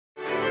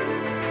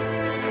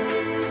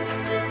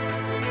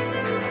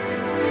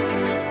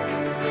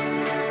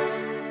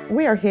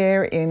We are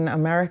here in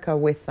America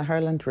with the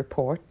Herland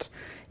report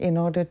in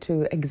order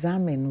to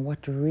examine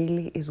what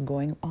really is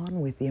going on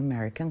with the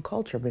American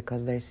culture,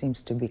 because there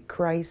seems to be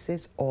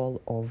crisis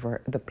all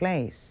over the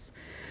place.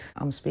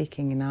 I'm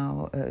speaking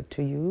now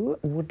to you,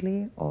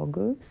 Woodley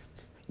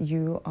Auguste.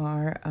 You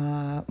are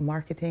a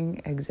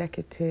marketing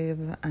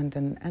executive and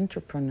an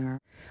entrepreneur,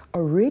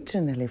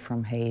 originally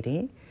from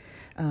Haiti,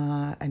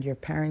 and your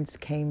parents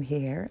came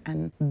here.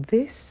 And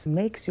this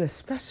makes you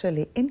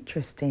especially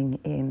interesting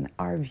in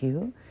our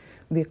view,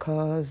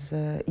 because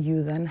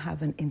you then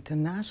have an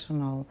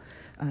international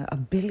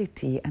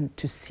ability and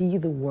to see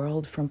the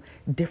world from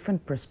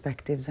different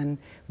perspectives, and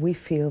we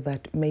feel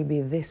that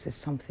maybe this is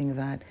something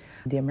that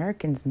the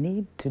Americans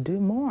need to do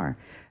more.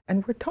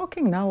 And we're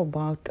talking now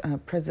about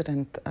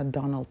President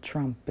Donald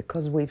Trump,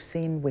 because we've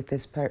seen with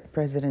his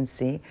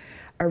presidency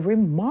a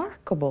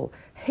remarkable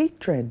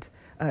hatred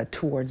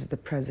towards the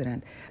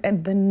president.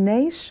 And the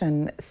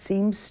nation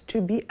seems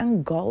to be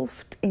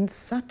engulfed in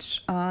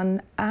such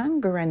an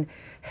anger and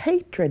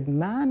hatred,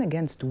 man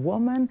against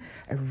woman,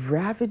 a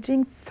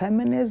ravaging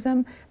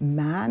feminism,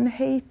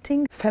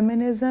 man-hating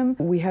feminism.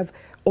 We have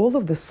all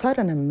of the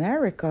sudden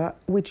America,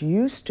 which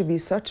used to be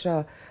such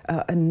a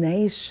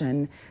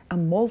nation, a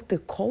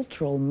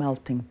multicultural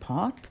melting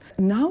pot,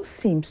 now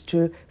seems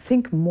to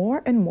think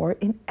more and more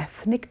in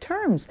ethnic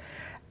terms.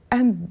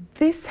 And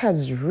this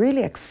has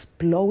really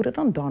exploded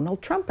on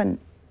Donald Trump, and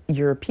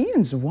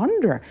Europeans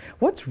wonder,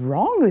 what's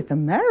wrong with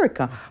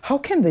America? How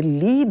can the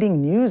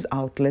leading news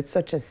outlets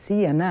such as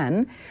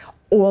CNN,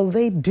 all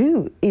they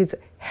do is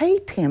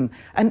hate him?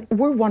 And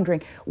we're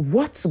wondering,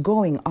 what's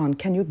going on?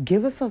 Can you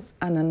give us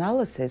an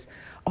analysis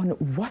on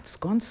what's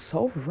gone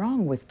so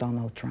wrong with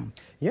Donald Trump?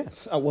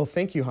 Yes, well,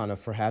 thank you, Hanne,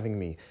 for having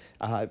me.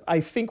 I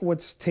think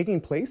what's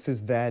taking place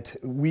is that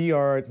we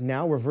are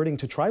now reverting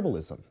to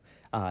tribalism.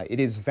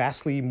 It is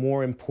vastly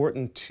more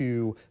important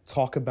to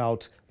talk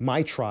about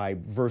my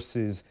tribe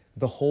versus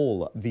the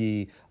whole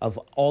of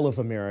all of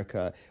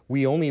America.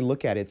 We only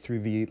look at it through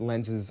the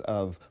lenses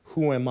of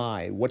who am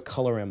I, what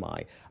color am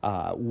I,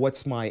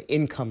 what's my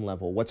income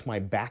level, what's my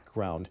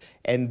background,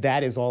 and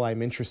that is all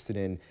I'm interested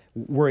in,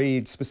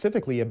 worried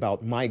specifically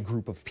about my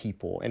group of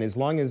people. And as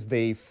long as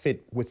they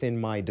fit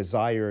within my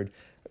desired,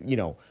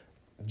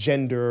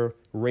 gender,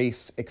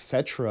 race,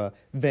 etc.,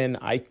 then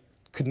I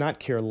could not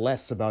care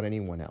less about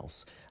anyone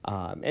else.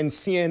 And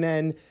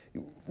CNN,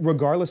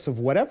 regardless of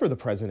whatever the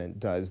president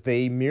does,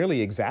 they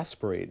merely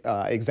exacerbate,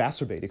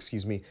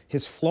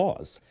 his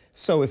flaws.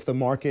 So if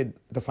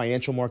the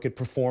financial market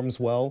performs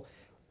well,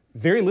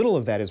 very little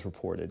of that is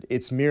reported.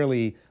 It's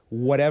merely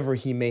whatever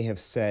he may have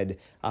said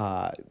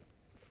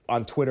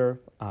on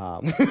Twitter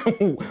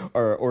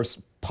or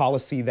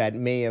policy that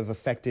may have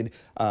affected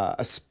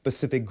a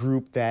specific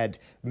group that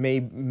may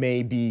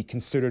be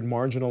considered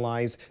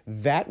marginalized.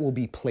 That will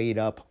be played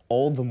up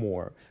all the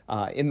more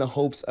in the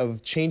hopes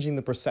of changing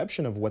the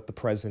perception of what the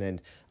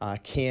president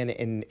can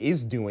and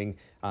is doing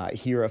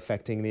here,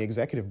 affecting the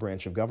executive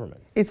branch of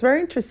government. It's very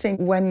interesting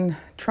when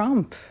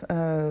Trump,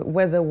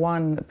 whether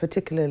one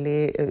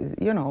particularly,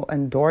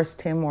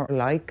 endorsed him or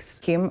likes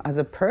him as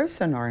a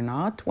person or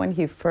not, when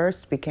he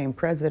first became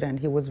president,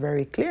 he was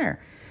very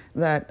clear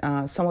that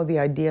some of the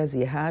ideas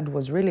he had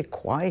was really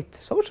quite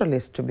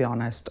socialist, to be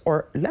honest,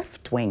 or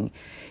left-wing.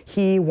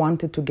 He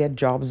wanted to get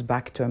jobs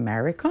back to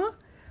America,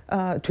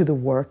 to the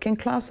working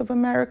class of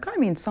America. I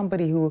mean,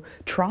 somebody who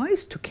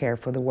tries to care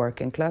for the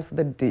working class,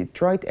 the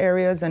Detroit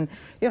areas, and,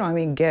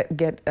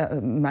 get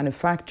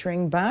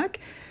manufacturing back.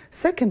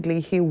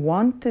 Secondly, he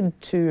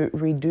wanted to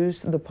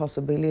reduce the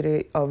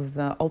possibility of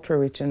the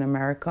ultra-rich in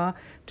America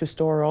to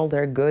store all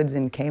their goods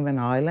in Cayman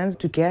Islands,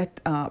 to get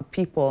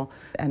people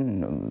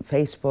and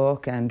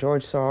Facebook and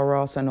George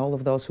Soros and all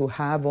of those who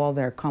have all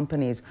their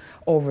companies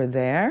over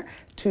there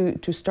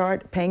to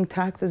start paying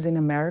taxes in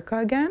America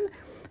again.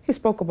 He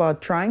spoke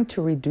about trying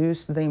to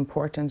reduce the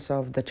importance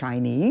of the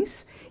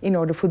Chinese in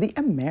order for the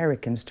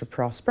Americans to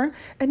prosper,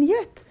 and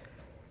yet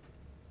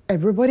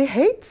everybody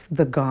hates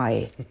the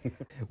guy.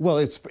 Well,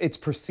 it's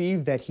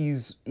perceived that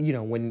he's,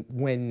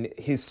 when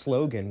his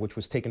slogan, which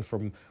was taken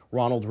from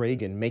Ronald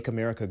Reagan, "Make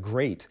America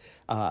Great,"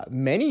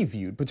 many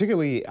viewed,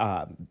 particularly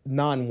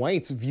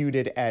non-whites, viewed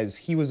it as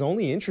he was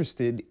only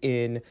interested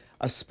in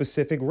a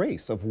specific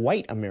race of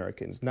white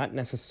Americans, not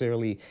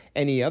necessarily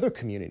any other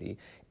community.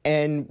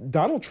 And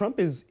President Trump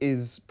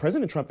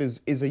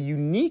is a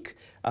unique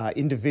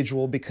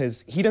individual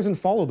because he doesn't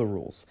follow the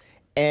rules.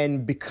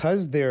 And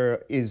because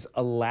there is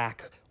a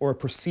lack or a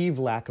perceived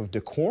lack of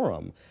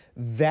decorum,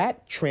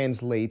 that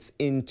translates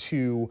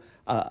into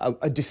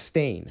a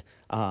disdain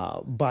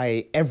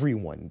by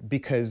everyone,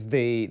 because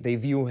they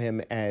view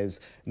him as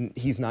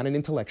he's not an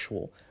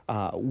intellectual.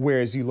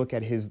 Whereas you look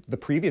at the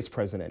previous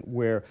president,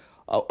 where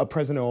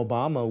President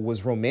Obama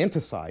was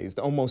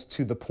romanticized almost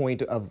to the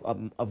point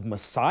of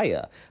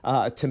Messiah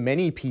to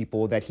many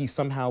people, that he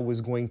somehow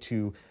was going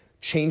to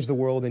change the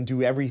world and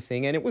do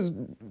everything, and it was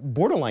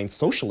borderline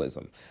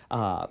socialism.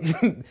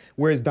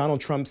 Whereas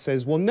Donald Trump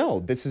says, well, no,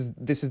 this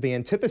is the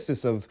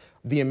antithesis of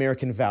the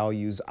American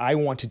values. I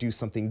want to do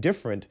something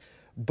different,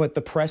 but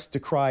the press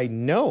decry,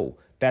 no,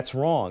 that's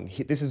wrong.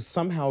 This is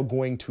somehow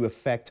going to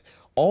affect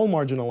all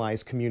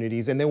marginalized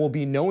communities, and there will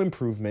be no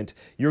improvement.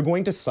 You're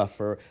going to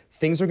suffer.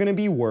 Things are going to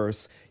be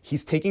worse.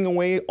 He's taking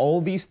away all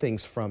these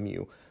things from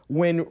you.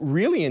 When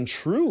really and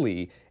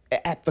truly,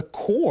 at the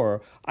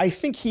core, I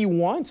think he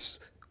wants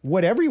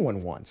what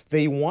everyone wants.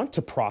 They want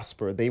to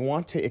prosper. They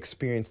want to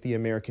experience the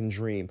American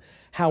dream.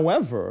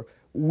 However,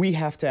 we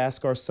have to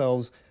ask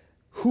ourselves,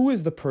 who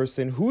is the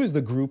person, who is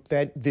the group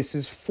that this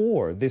is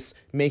for, this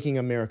making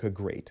America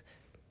great?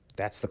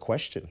 That's the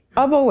question.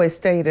 I've always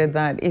stated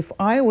that if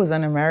I was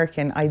an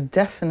American, I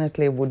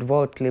definitely would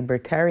vote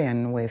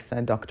libertarian with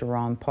Dr.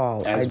 Ron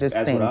Paul. As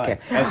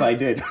I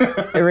did.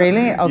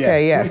 Really?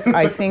 Okay, yes.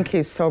 I think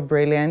he's so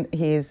brilliant.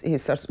 He's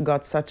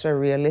got such a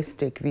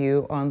realistic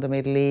view on the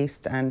Middle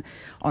East and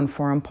on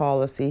foreign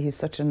policy. He's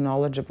such a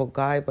knowledgeable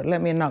guy, but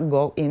let me not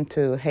go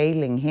into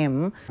hailing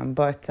him.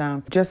 But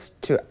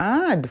just to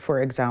add,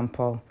 for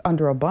example,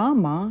 under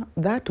Obama,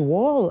 that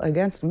wall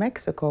against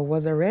Mexico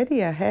was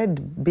already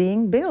ahead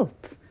being built.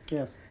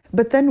 Yes.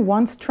 But then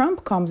once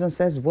Trump comes and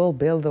says, we'll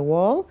build the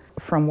wall,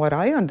 from what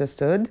I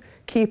understood,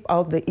 keep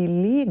out the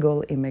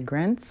illegal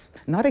immigrants,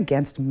 not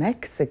against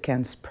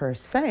Mexicans per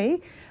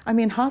se. I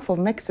mean, half of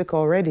Mexico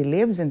already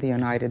lives in the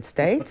United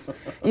States,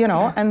 you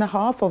know, and the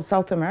half of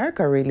South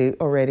America really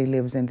already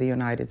lives in the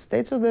United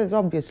States. So there's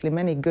obviously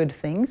many good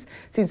things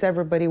since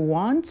everybody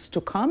wants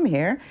to come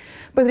here.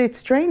 But it's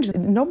strange,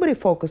 nobody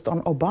focused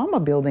on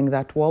Obama building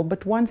that wall,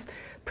 but once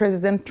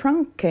President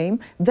Trump came,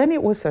 then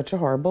it was such a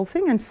horrible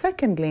thing. And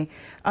secondly,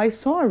 I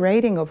saw a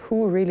rating of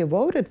who really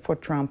voted for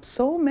Trump.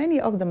 So many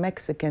of the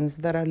Mexicans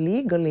that are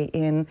legally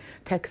in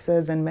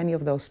Texas and many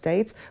of those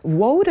states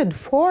voted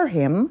for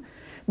him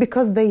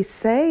because they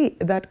say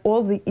that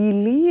all the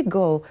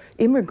illegal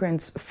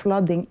immigrants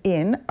flooding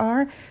in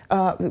are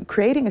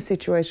creating a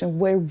situation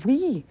where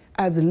we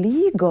as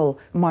legal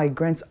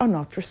migrants are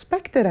not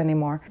respected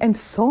anymore. And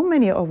so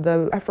many of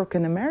the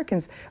African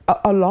Americans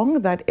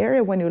along that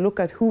area, when you look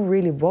at who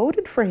really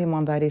voted for him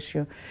on that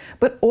issue.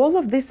 But all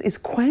of this is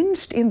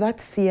quenched in that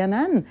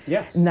CNN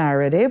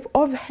narrative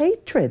of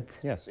hatred.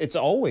 Yes,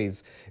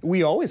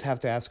 we always have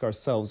to ask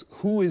ourselves,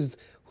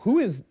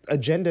 whose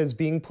agenda is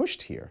being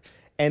pushed here?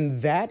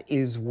 And that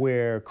is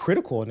where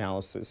critical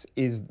analysis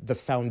is the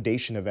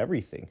foundation of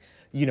everything.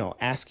 You know,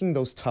 asking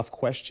those tough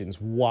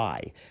questions.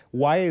 Why?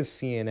 Why is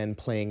CNN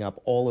playing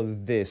up all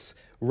of this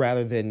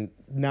rather than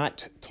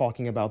not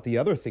talking about the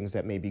other things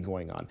that may be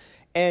going on?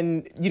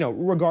 And, you know,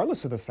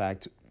 regardless of the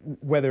fact,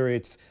 whether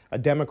it's a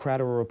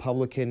Democrat or a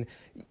Republican,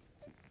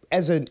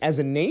 as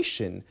a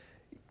nation,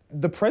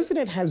 the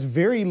president has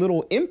very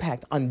little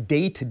impact on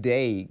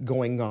day-to-day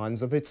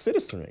going-ons of its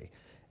citizenry.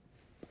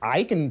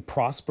 I can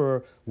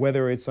prosper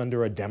whether it's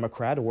under a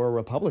Democrat or a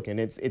Republican.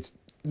 It's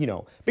you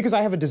know, because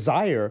I have a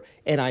desire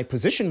and I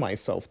position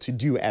myself to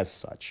do as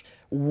such.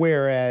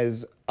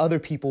 Whereas other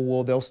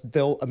people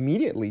they'll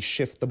immediately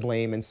shift the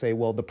blame and say,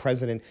 well, the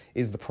president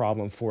is the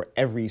problem for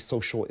every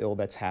social ill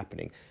that's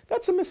happening.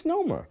 That's a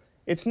misnomer.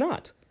 It's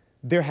not.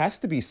 There has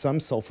to be some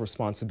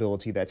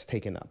self-responsibility that's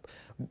taken up.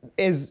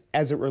 As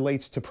it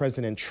relates to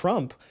President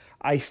Trump,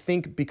 I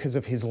think because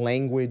of his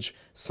language,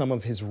 some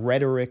of his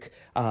rhetoric,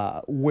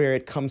 where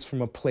it comes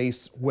from a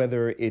place,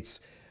 whether it's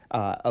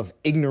of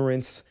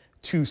ignorance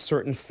to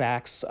certain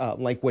facts,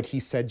 like what he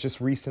said just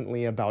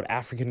recently about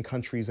African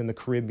countries in the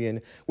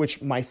Caribbean,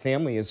 which my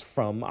family is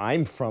from.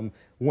 I'm from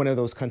one of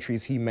those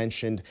countries he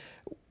mentioned.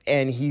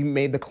 And he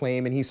made the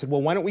claim and he said,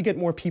 well, why don't we get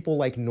more people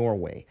like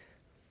Norway?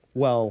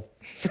 Well...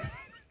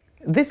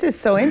 This is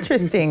so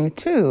interesting,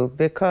 too,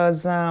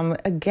 because,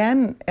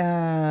 again,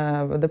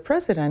 the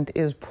president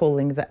is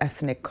pulling the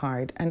ethnic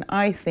card, and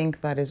I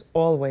think that is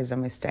always a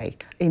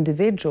mistake.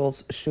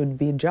 Individuals should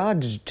be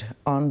judged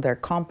on their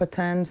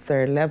competence,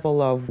 their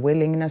level of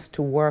willingness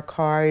to work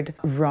hard,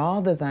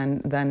 rather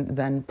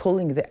than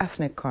pulling the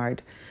ethnic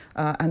card.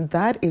 And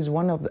that is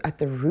at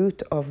the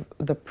root of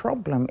the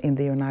problem in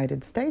the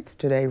United States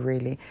today,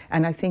 really.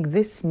 And I think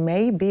this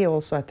may be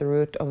also at the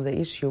root of the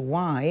issue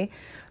why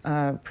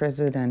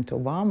President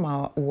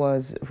Obama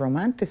was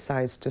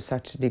romanticized to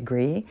such a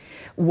degree,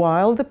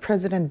 while the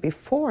president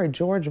before,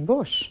 George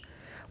Bush,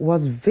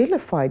 was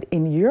vilified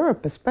in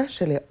Europe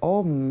especially.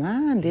 Oh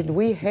man, did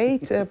we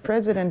hate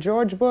President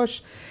George Bush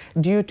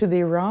due to the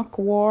Iraq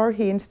War.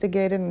 He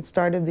instigated and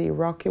started the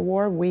Iraqi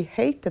War. We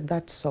hated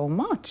that so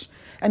much.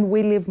 And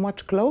we live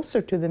much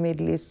closer to the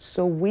Middle East,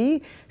 so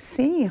we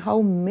see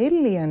how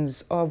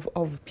millions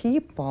of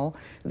people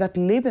that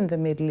live in the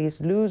Middle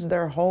East lose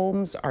their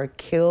homes, are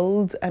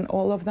killed, and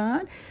all of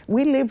that.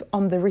 We live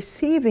on the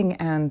receiving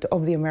end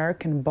of the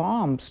American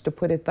bombs, to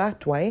put it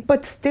that way.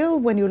 But still,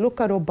 when you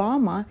look at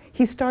Obama,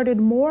 he started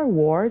more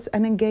wars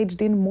and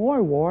engaged in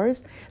more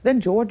wars than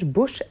George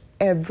Bush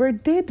ever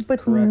did, but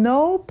Correct.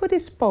 Nobody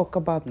spoke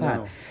about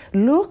that.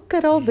 No. Look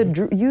at all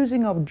the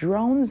using of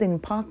drones in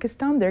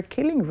Pakistan. They're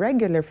killing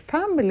regular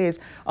families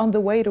on the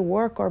way to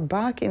work or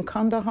back in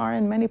Kandahar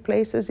and many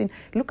places.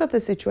 Look at the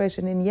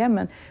situation in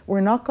Yemen.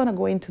 We're not going to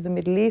go into the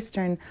Middle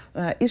Eastern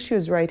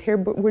issues right here,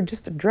 but we're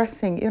just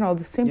addressing,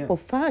 the simple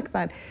fact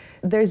that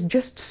There's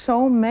just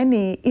so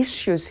many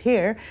issues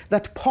here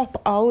that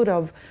pop out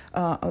of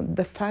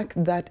the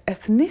fact that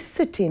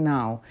ethnicity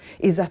now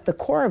is at the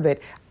core of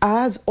it,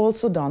 as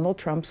also Donald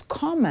Trump's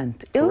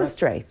comment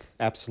illustrates.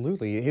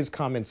 Absolutely. His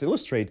comments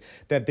illustrate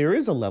that there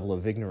is a level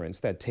of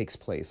ignorance that takes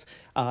place.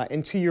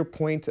 And to your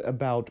point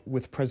about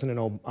with President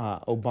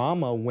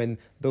Obama, when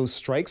those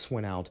strikes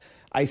went out,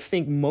 I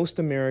think most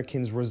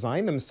Americans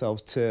resigned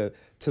themselves to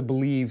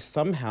believe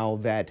somehow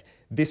that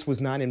this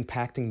was not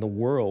impacting the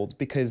world,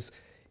 because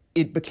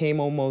it became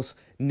almost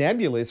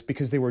nebulous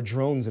because there were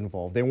drones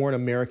involved. There weren't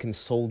American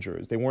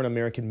soldiers. There weren't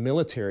American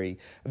military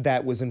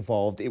that was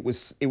involved. It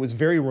was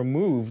very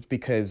removed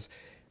because,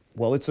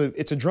 well, it's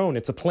a drone,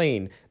 it's a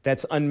plane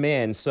that's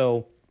unmanned,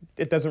 so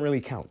it doesn't really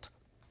count.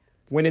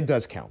 When it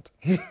does count,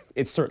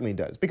 it certainly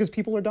does, because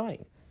people are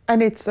dying.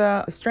 And it's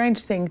a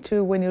strange thing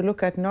too, when you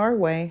look at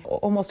Norway,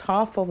 almost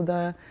half of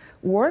the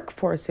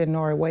workforce in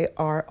Norway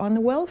are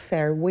on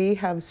welfare. We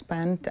have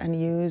spent and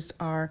used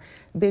our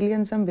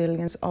billions and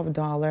billions of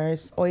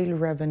dollars oil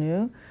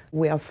revenue.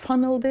 We have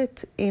funneled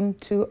it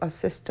into a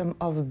system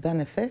of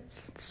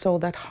benefits so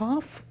that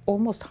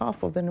almost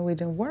half of the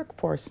Norwegian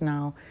workforce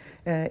now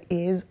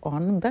is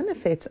on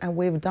benefits, and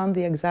we've done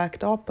the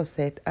exact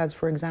opposite, as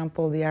for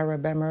example the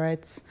Arab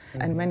Emirates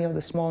and many of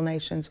the small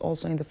nations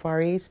also in the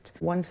Far East.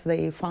 Once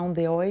they found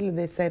the oil,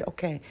 they said,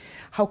 okay,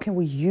 how can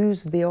we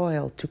use the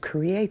oil to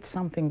create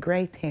something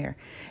great here?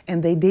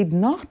 And they did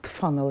not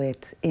funnel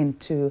it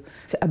into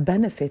a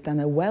benefit and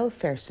a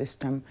welfare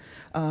system,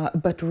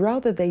 but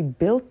rather they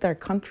built their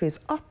countries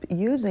up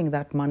using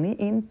that money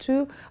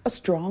into a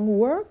strong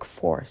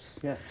workforce.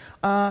 Yes.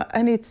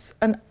 And it's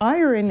an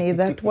irony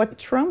that what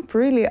Trump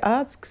really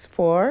asks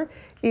for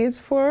is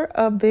for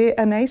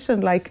a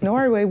nation like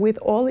Norway with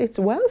all its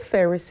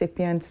welfare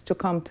recipients to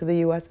come to the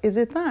US. Is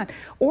it that?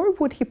 Or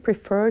would he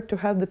prefer to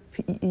have the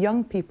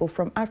young people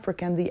from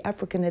Africa and the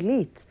African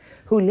elites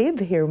who live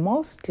here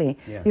mostly,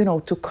 yes, you know,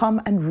 to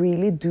come and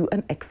really do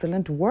an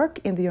excellent work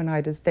in the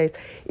United States?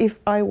 If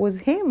I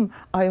was him,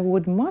 I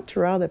would much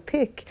rather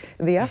pick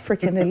the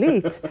African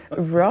elites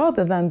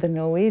rather than the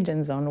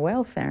Norwegians on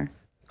welfare.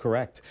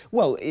 Correct.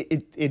 Well,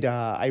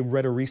 I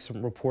read a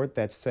recent report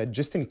that said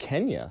just in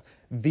Kenya,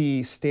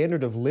 the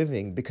standard of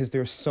living, because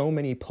there's so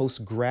many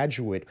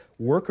postgraduate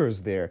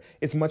workers there,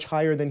 is much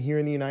higher than here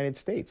in the United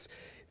States.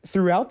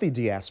 Throughout the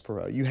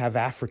diaspora, you have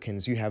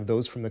Africans, you have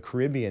those from the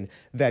Caribbean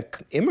that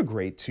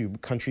immigrate to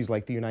countries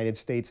like the United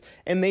States,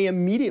 and they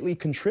immediately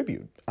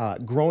contribute.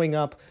 Growing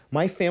up,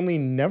 my family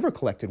never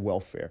collected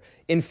welfare.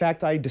 In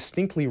fact, I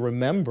distinctly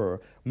remember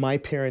my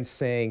parents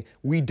saying,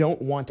 "We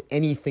don't want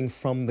anything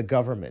from the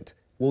government.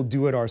 We'll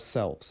do it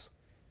ourselves."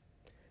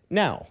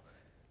 Now,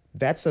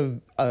 that's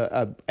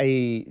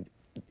a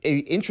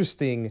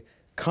interesting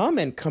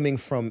comment coming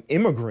from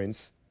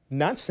immigrants,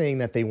 not saying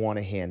that they want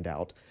a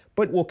handout,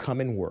 but will come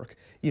and work.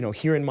 You know,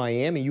 here in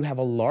Miami, you have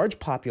a large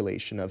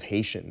population of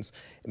Haitians.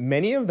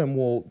 Many of them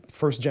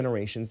first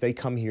generations, they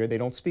come here, they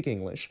don't speak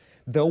English.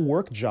 They'll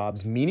work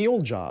jobs,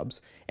 menial jobs,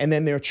 and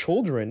then their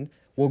children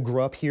will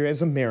grow up here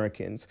as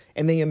Americans,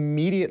 and they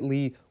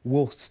immediately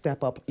will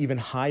step up even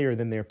higher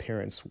than their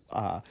parents'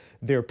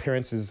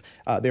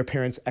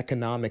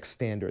 economic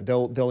standard.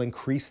 They'll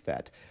increase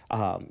that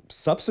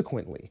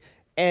subsequently,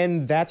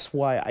 and that's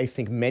why I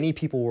think many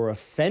people were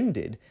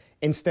offended.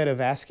 Instead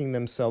of asking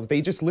themselves, they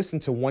just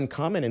listened to one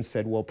comment and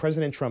said, "Well,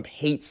 President Trump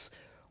hates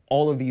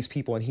all of these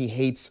people, and he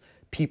hates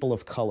people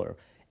of color."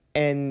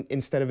 And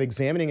instead of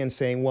examining and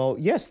saying, "Well,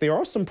 yes, there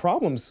are some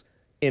problems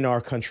in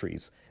our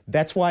countries.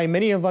 That's why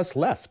many of us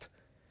left."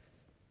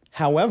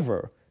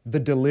 However, the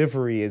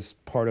delivery is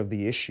part of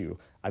the issue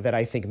that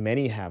I think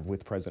many have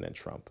with President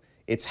Trump.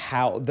 It's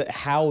how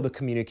the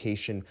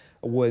communication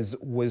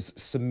was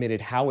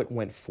submitted, how it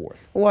went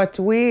forth. What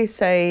we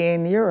say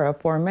in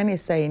Europe, or many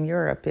say in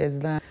Europe, is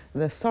that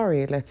the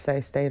sorry, let's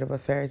say, state of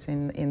affairs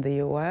in the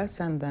US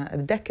and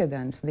the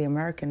decadence, the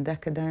American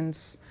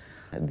decadence,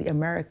 the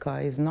America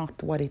is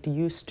not what it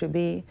used to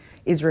be,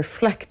 is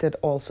reflected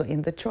also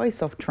in the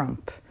choice of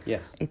Trump.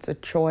 Yes. It's a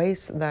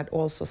choice that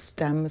also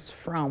stems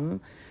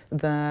from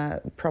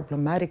the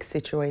problematic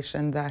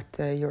situation that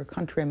your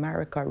country,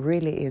 America,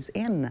 really is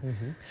in.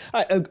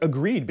 Mm-hmm.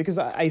 Agreed, because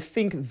I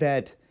think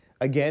that,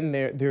 again,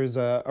 there's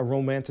a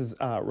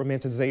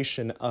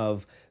romanticization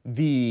of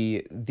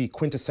the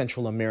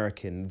quintessential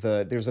American.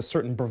 There's a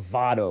certain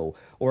bravado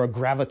or a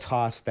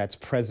gravitas that's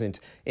present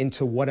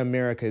into what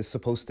America is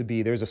supposed to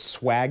be. There's a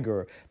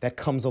swagger that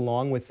comes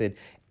along with it.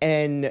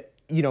 And,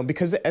 you know,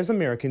 because as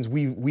Americans,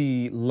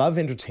 we love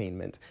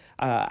entertainment.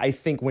 I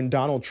think when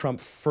Donald Trump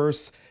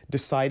first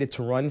decided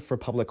to run for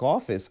public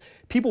office,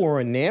 people were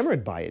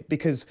enamored by it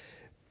because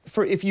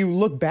if you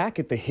look back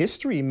at the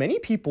history, many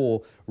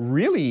people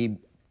really,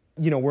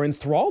 you know, were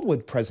enthralled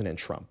with President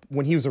Trump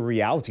when he was a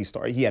reality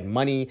star. He had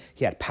money,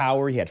 he had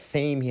power, he had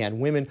fame, he had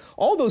women,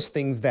 all those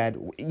things that,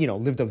 you know,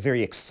 lived a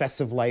very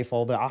excessive life,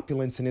 all the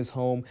opulence in his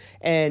home.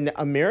 And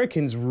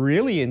Americans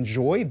really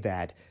enjoyed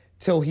that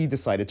till he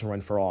decided to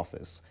run for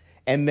office.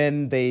 and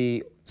then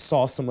they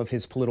saw some of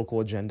his political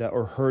agenda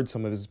or heard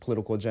some of his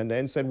political agenda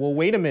and said, well,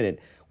 wait a minute,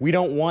 we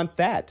don't want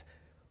that.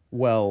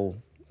 Well,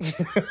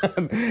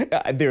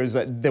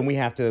 then we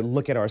have to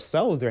look at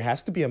ourselves. There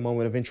has to be a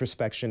moment of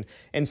introspection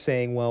and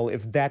saying, well,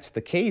 if that's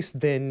the case,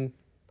 then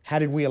how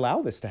did we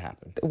allow this to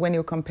happen? When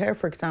you compare,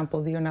 for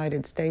example, the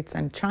United States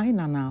and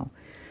China now,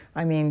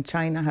 I mean,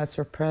 China has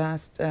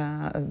surpassed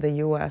the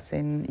US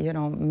in,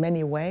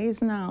 many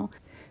ways now.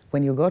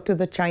 When you go to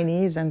the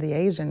Chinese and the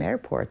Asian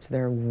airports,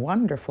 they're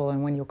wonderful.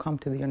 And when you come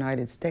to the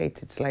United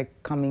States, it's like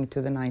coming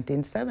to the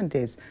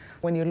 1970s.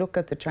 When you look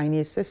at the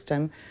Chinese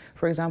system,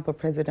 for example,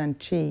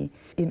 President Xi,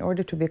 in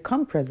order to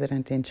become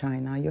president in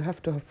China, you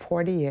have to have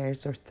 40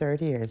 years or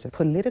 30 years of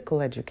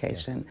political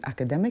education, yes,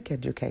 academic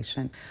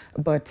education.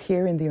 But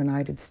here in the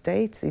United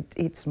States,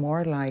 it's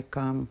more like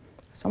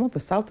some of the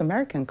South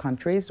American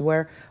countries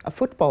where a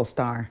football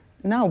star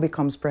now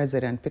becomes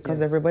president because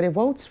yes, everybody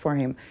votes for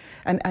him.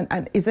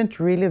 And isn't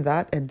really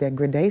that a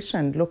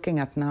degradation, looking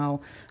at now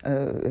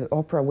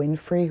Oprah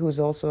Winfrey, who's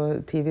also a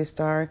TV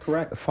star,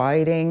 correct,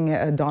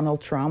 fighting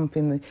Donald Trump,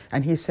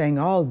 and he's saying,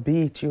 I'll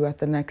beat you at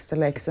the next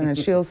election, and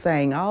she'll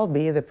saying, I'll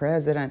be the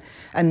president.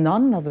 And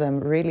none of them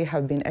really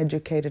have been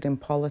educated in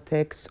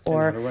politics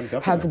or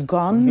have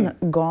gone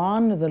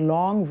the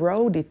long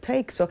road it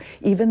takes. So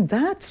even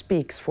that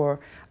speaks for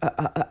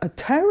a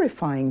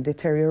terrifying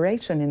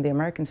deterioration in the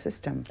American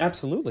system.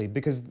 Absolutely,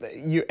 because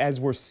as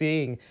we're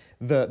seeing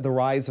the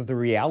rise of the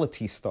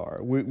reality star,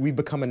 we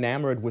become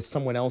enamored with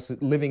someone else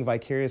living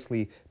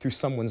vicariously through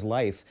someone's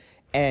life.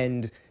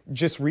 And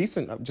just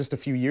a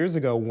few years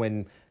ago,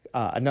 when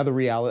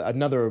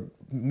another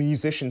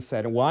musician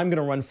said, well, I'm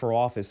going to run for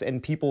office,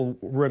 and people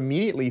were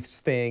immediately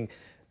saying,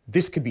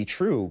 this could be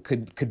true.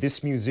 Could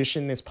this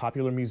musician, this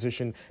popular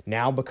musician,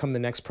 now become the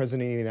next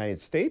president of the United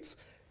States?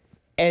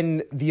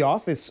 And the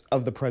office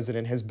of the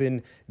president has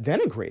been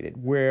denigrated,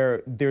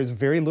 where there's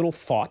very little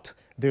thought,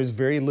 there's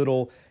very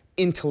little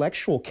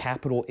intellectual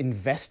capital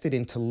invested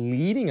into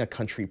leading a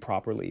country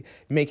properly,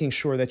 making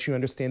sure that you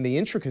understand the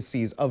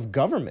intricacies of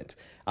government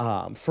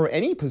for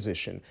any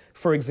position.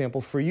 For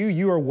example, for you,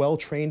 you are well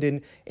trained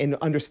in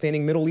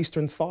understanding Middle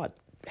Eastern thought.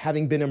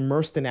 Having been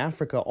immersed in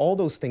Africa, all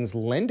those things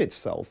lend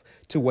itself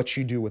to what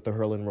you do with the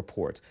Herland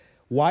Report.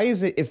 Why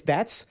is it, if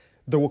that's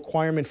the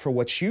requirement for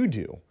what you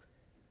do,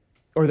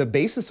 or the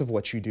basis of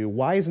what you do,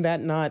 why is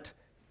that not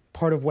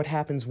part of what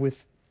happens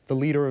with the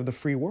leader of the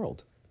free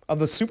world, of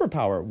the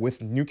superpower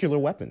with nuclear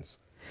weapons?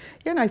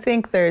 Yeah, and I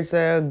think there's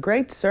a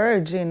great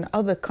surge in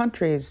other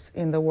countries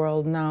in the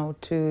world now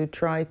to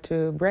try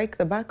to break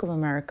the back of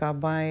America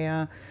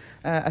by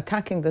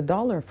attacking the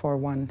dollar for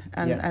one.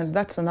 And, yes, and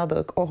that's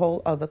a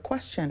whole other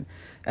question.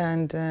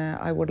 And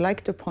I would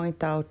like to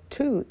point out,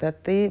 too,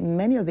 that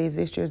many of these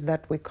issues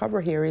that we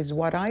cover here is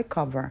what I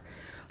cover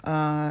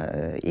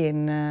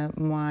in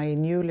my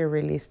newly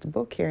released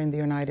book here in the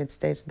United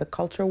States, The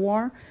Culture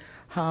War,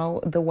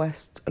 How the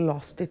West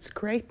Lost Its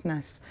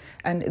Greatness.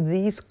 And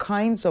these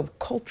kinds of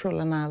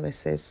cultural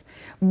analysis,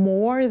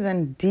 more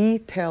than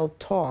detailed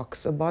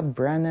talks about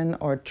Brennan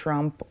or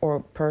Trump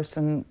or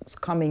persons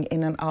coming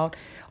in and out,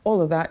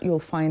 all of that you'll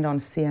find on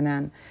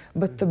CNN.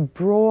 But the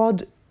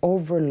broad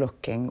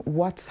overlooking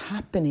what's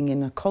happening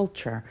in a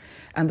culture,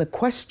 and the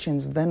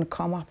questions then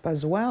come up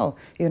as well.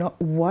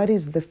 What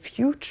is the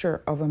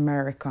future of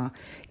America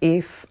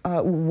if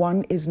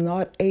one is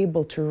not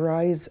able to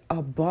rise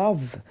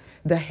above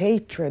the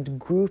hatred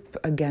group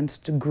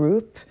against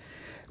group,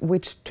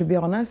 which, to be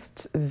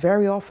honest,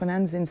 very often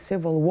ends in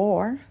civil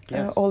war,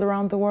 yes, all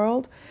around the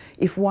world?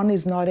 If one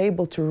is not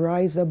able to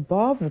rise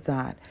above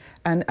that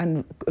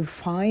and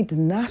find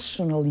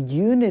national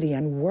unity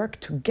and work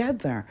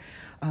together,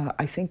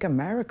 I think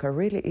America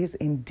really is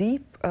in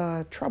deep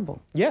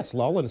trouble. Yes,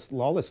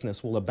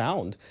 lawlessness will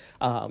abound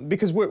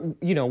because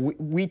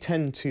we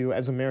tend to,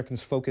 as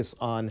Americans, focus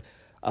on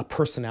a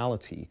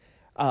personality.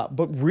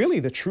 But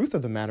really, the truth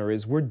of the matter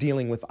is we're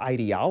dealing with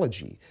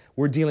ideology.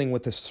 We're dealing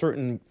with a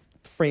certain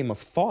frame of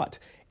thought.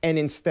 And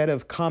instead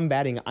of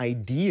combating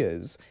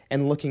ideas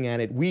and looking at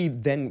it, we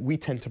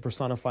tend to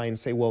personify and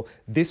say, well,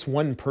 this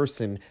one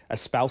person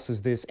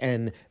espouses this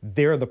and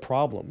they're the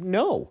problem.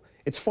 No.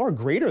 It's far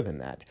greater than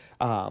that.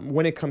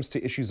 When it comes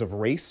to issues of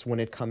race,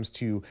 when it comes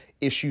to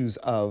issues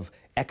of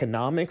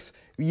economics,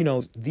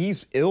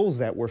 these ills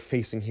that we're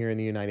facing here in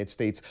the United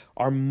States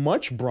are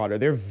much broader.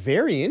 They're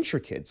very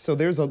intricate. So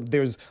there's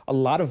a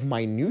lot of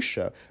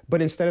minutia.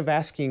 But instead of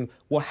asking,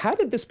 well, how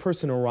did this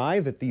person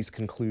arrive at these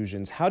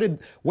conclusions?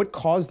 What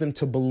caused them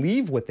to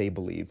believe what they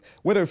believe,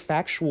 whether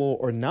factual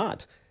or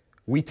not?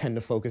 We tend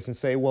to focus and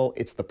say, well,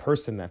 it's the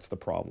person that's the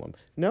problem.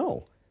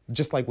 No.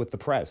 Just like with the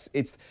press,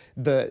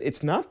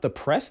 it's not the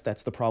press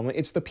that's the problem,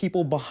 it's the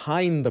people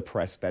behind the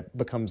press that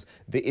becomes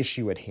the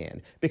issue at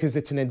hand, because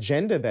it's an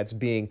agenda that's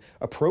being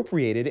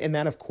appropriated, and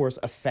that of course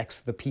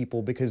affects the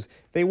people because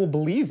they will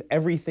believe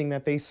everything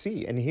that they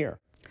see and hear.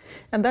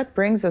 And that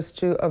brings us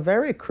to a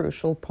very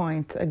crucial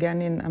point,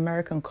 again in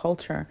American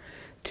culture,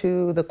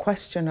 to the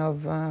question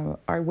of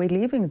are we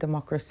leaving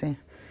democracy?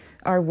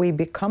 Are we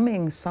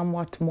becoming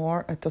somewhat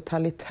more a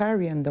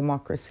totalitarian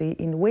democracy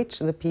in which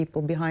the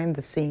people behind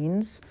the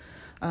scenes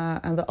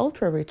and the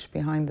ultra-rich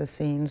behind the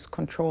scenes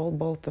control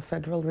both the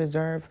Federal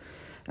Reserve,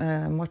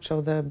 much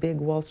of the big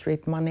Wall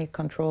Street money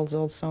controls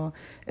also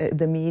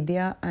the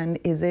media, and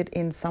is it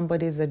in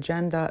somebody's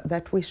agenda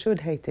that we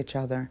should hate each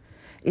other?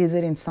 Is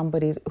it in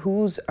somebody's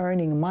who's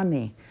earning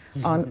money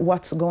on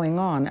what's going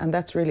on? And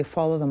that's really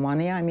follow the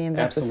money. I mean,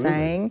 that's Absolutely. a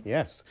saying.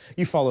 Yes.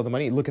 You follow the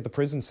money. Look at the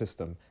prison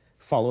system.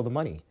 Follow the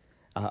money.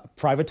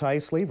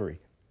 Privatize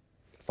slavery.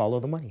 Follow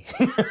the money.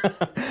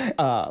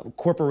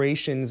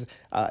 Corporations,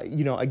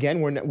 you know,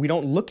 again, we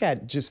don't look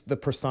at just the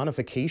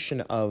personification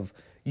of,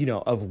 you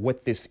know, of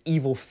what this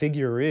evil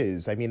figure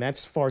is. I mean,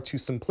 that's far too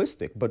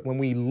simplistic. But when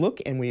we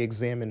look and we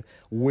examine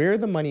where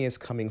the money is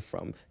coming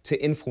from to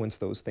influence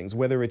those things,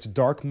 whether it's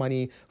dark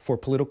money for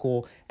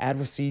political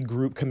advocacy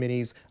group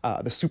committees,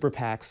 the super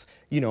PACs,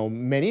 you know,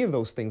 many of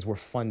those things were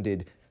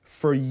funded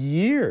for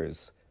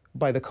years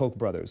by the Koch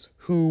brothers,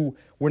 who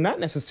were not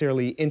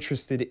necessarily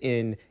interested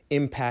in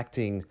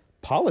impacting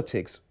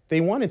politics. They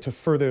wanted to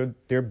further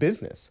their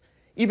business.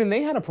 Even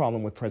they had a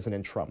problem with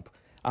President Trump.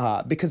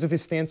 Because of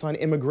his stance on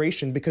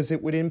immigration, because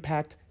it would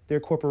impact their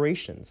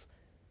corporations.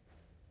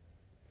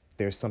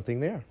 There's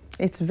something there.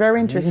 It's very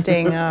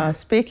interesting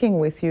speaking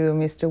with you,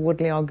 Mr.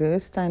 Woodley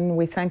Auguste, and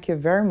we thank you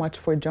very much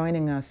for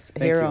joining us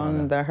here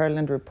on the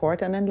Herland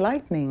Report and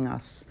enlightening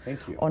us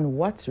on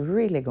what's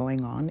really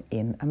going on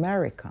in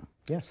America.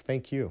 Yes,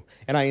 thank you.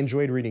 And I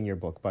enjoyed reading your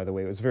book, by the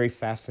way. It was very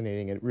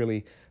fascinating. It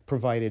really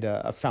provided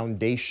a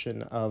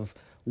foundation of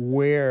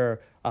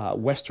where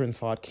Western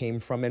thought came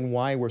from and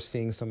why we're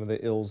seeing some of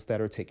the ills that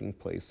are taking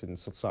place in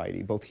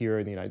society, both here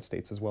in the United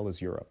States as well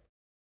as Europe.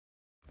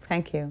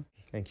 Thank you.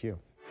 Thank you.